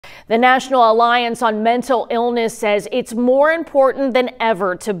The National Alliance on Mental Illness says it's more important than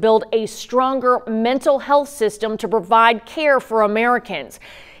ever to build a stronger mental health system to provide care for Americans.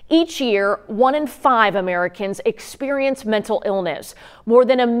 Each year, 1 in 5 Americans experience mental illness. More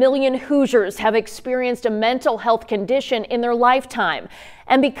than 1 million Hoosiers have experienced a mental health condition in their lifetime.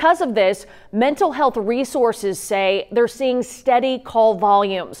 And because of this, mental health resources say they're seeing steady call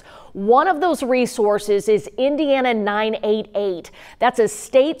volumes. One of those resources is Indiana 988. That's a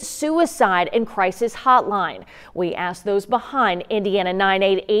state suicide and crisis hotline. We asked those behind Indiana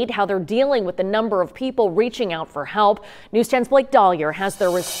 988 how they're dealing with the number of people reaching out for help. News 10's Blake Dahlier has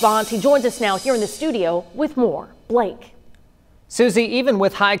their response. He joins us now here in the studio with more. Blake. Susie, even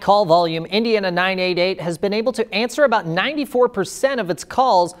with high call volume, Indiana 988 has been able to answer about 94% of its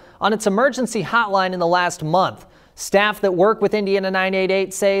calls on its emergency hotline in the last month. Staff that work with Indiana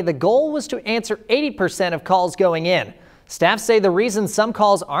 988 say the goal was to answer 80% of calls going in. Staff say the reason some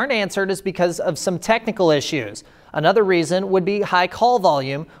calls aren't answered is because of some technical issues. Another reason would be high call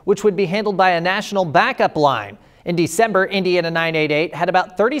volume, which would be handled by a national backup line. In December, Indiana 988 had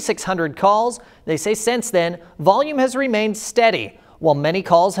about 3,600 calls. They say since then, volume has remained steady. While many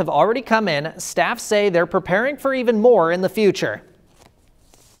calls have already come in, staff say they're preparing for even more in the future.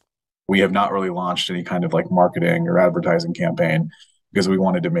 We have not really launched any kind of marketing or advertising campaign because we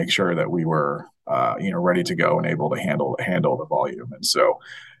wanted to make sure that we were, ready to go and able to handle the volume. And so,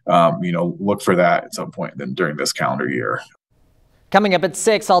 look for that at some point then during this calendar year. Coming up at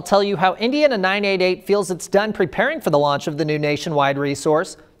 6, I'll tell you how Indiana 988 feels it's done preparing for the launch of the new nationwide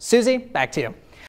resource. Susie, back to you.